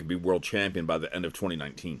gimmick and be world champion by the end of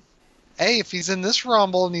 2019. Hey, if he's in this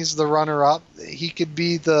Rumble and he's the runner-up, he could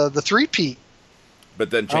be the three-peat.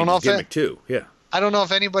 But then change his gimmick too, yeah. I don't know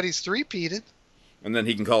if anybody's three-peated. And then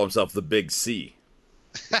he can call himself the Big C.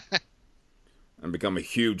 And become a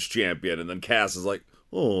huge champion. And then Cass is like,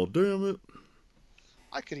 oh, damn it.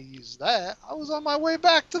 I could have used that. I was on my way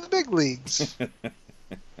back to the big leagues.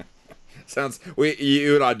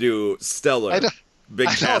 You and I do stellar Big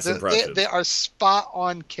Cass impressions. They are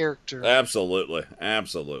spot-on character. Absolutely.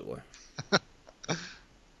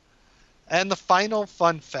 And the final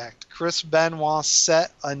fun fact, Chris Benoit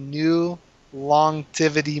set a new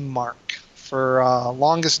longevity mark for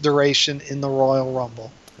longest duration in the Royal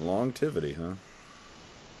Rumble. Longevity, huh?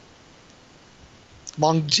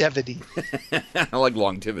 Longevity. I like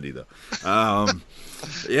longevity though.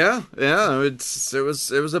 Yeah, it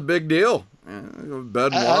was a big deal.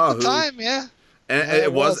 Benoit, at the time, yeah. And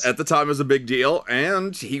it was at the time, it was a big deal,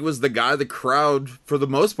 and he was the guy the crowd, for the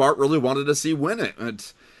most part, really wanted to see win it.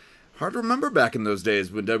 It's hard to remember back in those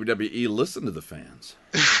days when WWE listened to the fans.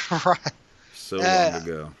 Right. So long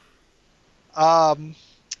ago.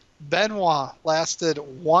 Benoit lasted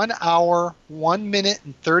 1 hour, 1 minute,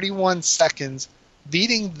 and 31 seconds,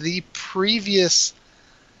 beating the previous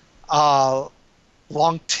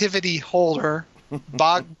longevity holder,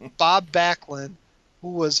 Bob Backlund, who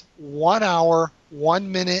was 1 hour,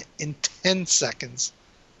 1 minute, and 10 seconds.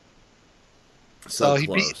 So he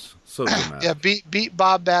close. So dramatic. Yeah, beat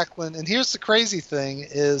Bob Backlund. And here's the crazy thing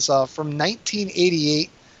is from 1988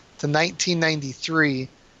 to 1993,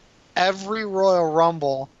 every Royal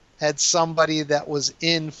Rumble had somebody that was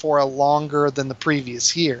in for a longer than the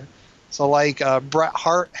previous year. So like Bret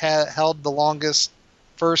Hart held the longest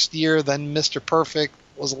first year, then Mr. Perfect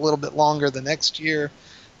was a little bit longer the next year,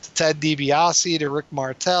 to Ted DiBiase, to Rick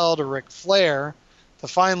Martel, to Ric Flair, to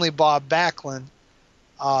finally Bob Backlund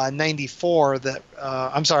in 94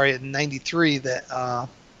 in 93 that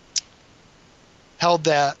held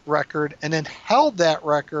that record, and then held that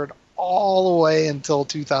record all the way until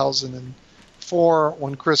 2004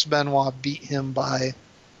 when Chris Benoit beat him by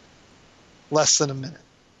less than a minute.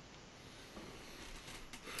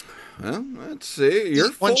 Well, let's see.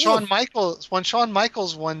 When Shawn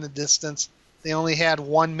Michaels won the distance, they only had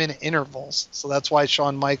 1 minute intervals, so that's why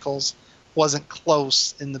Shawn Michaels wasn't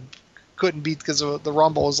close in the couldn't beat because the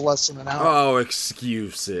Rumble was less than an hour. Oh,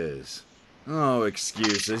 excuses. Oh,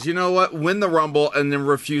 excuses. You know what? Win the Rumble and then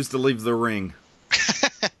refuse to leave the ring.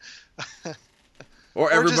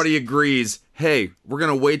 Or everybody agrees, hey, we're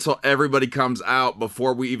going to wait till everybody comes out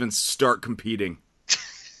before we even start competing.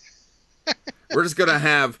 We're just going to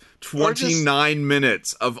have 29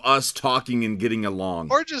 minutes of us talking and getting along.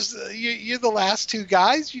 Or just, you're the last two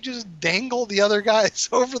guys, you just dangle the other guys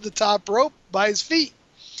over the top rope by his feet.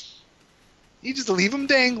 You just leave them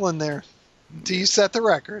dangling there until you set the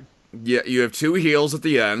record. Yeah, you have two heels at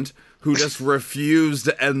the end who just refuse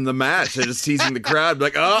to end the match. They're just teasing the crowd,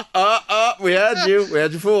 like, we had you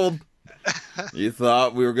fooled. You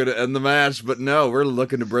thought we were going to end the match, but no, we're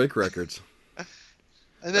looking to break records.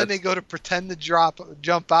 And then they go to pretend to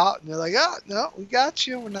jump out, and they're like, no, we got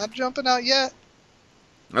you. We're not jumping out yet.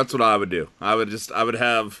 That's what I would do. I would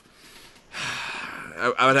have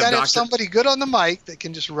somebody good on the mic that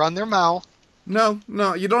can just run their mouth. No,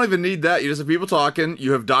 you don't even need that. You just have people talking.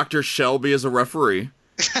 You have Dr. Shelby as a referee.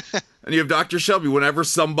 And you have Dr. Shelby whenever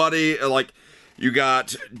somebody, like, you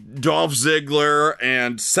got Dolph Ziggler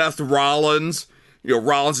and Seth Rollins. You know,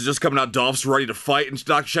 Rollins is just coming out, Dolph's ready to fight, and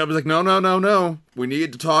Dr. Shelby's like, no. We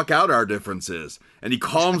need to talk out our differences. And he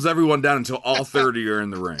calms everyone down until all 30 are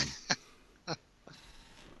in the ring. That's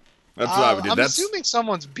what I would do. I'm assuming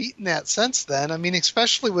someone's beaten that since then. I mean,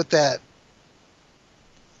 especially with that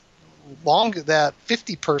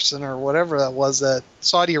 50 person or whatever that was, that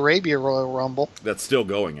Saudi Arabia Royal Rumble. That's still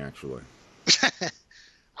going, actually.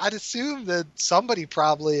 I'd assume that somebody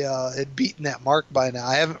probably had beaten that mark by now.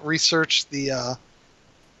 I haven't researched the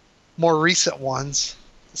more recent ones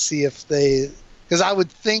to see if because I would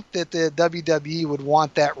think that the WWE would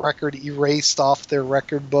want that record erased off their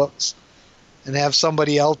record books and have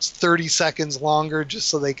somebody else 30 seconds longer just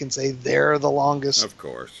so they can say they're the longest. Of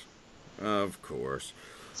course.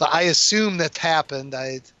 So I assume that's happened.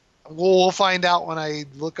 We'll find out when I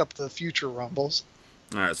look up the future Rumbles.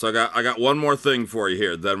 All right, so I got one more thing for you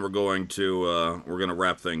here. Then we're going to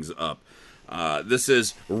wrap things up. This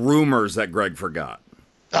is rumors that Gregg forgot.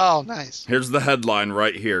 Oh, nice. Here's the headline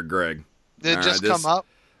right here, Gregg. Did it just come up?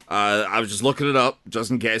 I was just looking it up just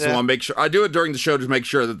in case. I want to make sure. I do it during the show to make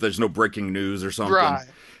sure that there's no breaking news or something. Right.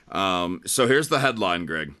 So here's the headline,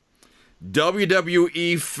 Gregg.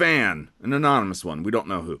 WWE fan, an anonymous one, we don't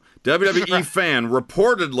know who. WWE fan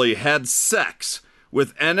reportedly had sex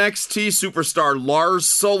with NXT superstar Lars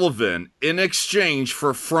Sullivan in exchange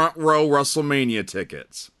for front row WrestleMania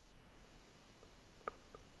tickets.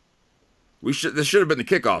 This should have been the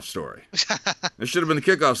kickoff story. This should have been the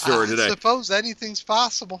kickoff story today. I suppose anything's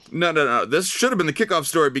possible. No. This should have been the kickoff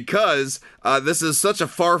story because this is such a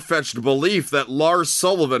far-fetched belief that Lars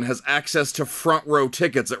Sullivan has access to front row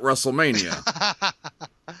tickets at WrestleMania.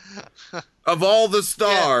 Of all the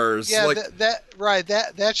stars. Yeah,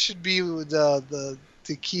 that should be the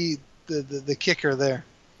key, the kicker there.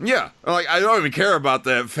 Yeah, like I don't even care about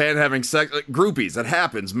the fan having sex. Like, groupies, that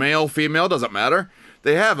happens. Male, female, doesn't matter.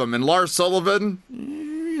 They have them. And Lars Sullivan,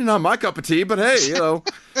 not my cup of tea, but hey,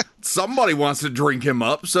 somebody wants to drink him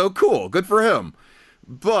up, so cool, good for him.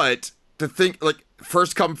 But to think, like,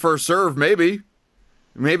 first come, first serve, maybe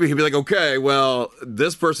he'd be like, okay, well,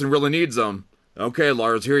 this person really needs them. Okay,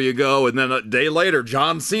 Lars, here you go. And then a day later,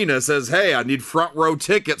 John Cena says, hey, I need front row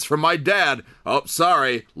tickets from my dad. Oh,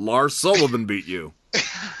 sorry, Lars Sullivan beat you.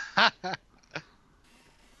 And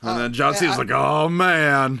then John Cena's like, oh,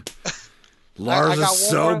 man. Lars is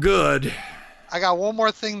so good. I got one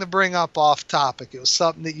more thing to bring up off topic. It was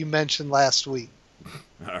something that you mentioned last week.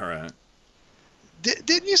 All right.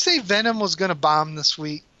 Didn't you say Venom was going to bomb this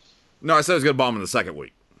week? No, I said it was going to bomb in the second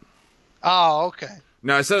week. Oh, okay.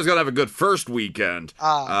 No, I said it was going to have a good first weekend.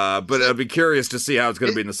 But I'd be curious to see how it's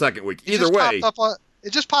going to be in the second week. Either way.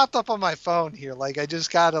 It just popped up on my phone here. Like, I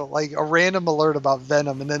just got a random alert about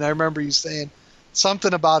Venom, and then I remember you saying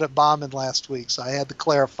something about it bombing last week, so I had to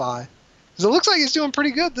clarify. Because it looks like he's doing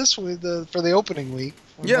pretty good this week for the opening week.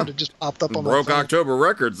 Yeah. It just popped up on my Broke phone. October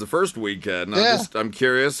records the first weekend. Yeah. I'm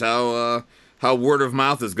curious how word of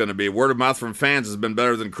mouth is going to be. Word of mouth from fans has been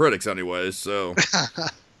better than critics anyways, so...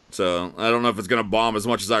 So, I don't know if it's going to bomb as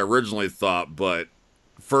much as I originally thought, but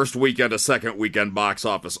first weekend to second weekend box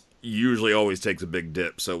office usually always takes a big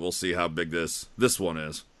dip, so we'll see how big this one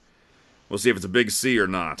is. We'll see if it's a big C or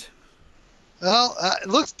not. Well, it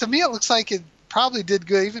looks like it probably did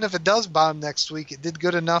good. Even if it does bomb next week, it did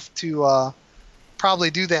good enough to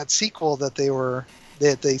probably do that sequel that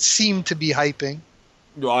they seem to be hyping.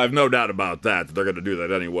 Well, I have no doubt about that they're going to do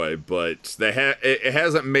that anyway, but it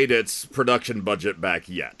hasn't made its production budget back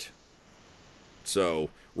yet. So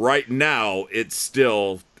right now, it's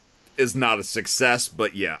still is not a success,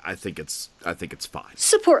 but yeah, I think it's fine.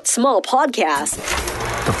 Support small podcasts.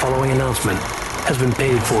 The following announcement has been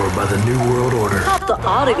paid for by the New World Order. Help the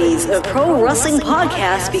oddities of pro wrestling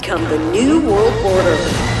podcasts become the New World Order.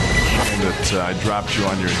 That I dropped you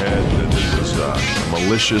on your head, that it was a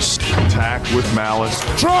malicious attack with malice.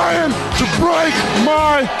 Trying to break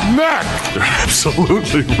my neck. You're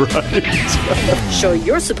absolutely right. Show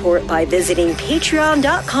your support by visiting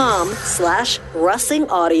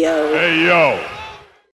patreon.com/wrestlingaudio. Hey, yo.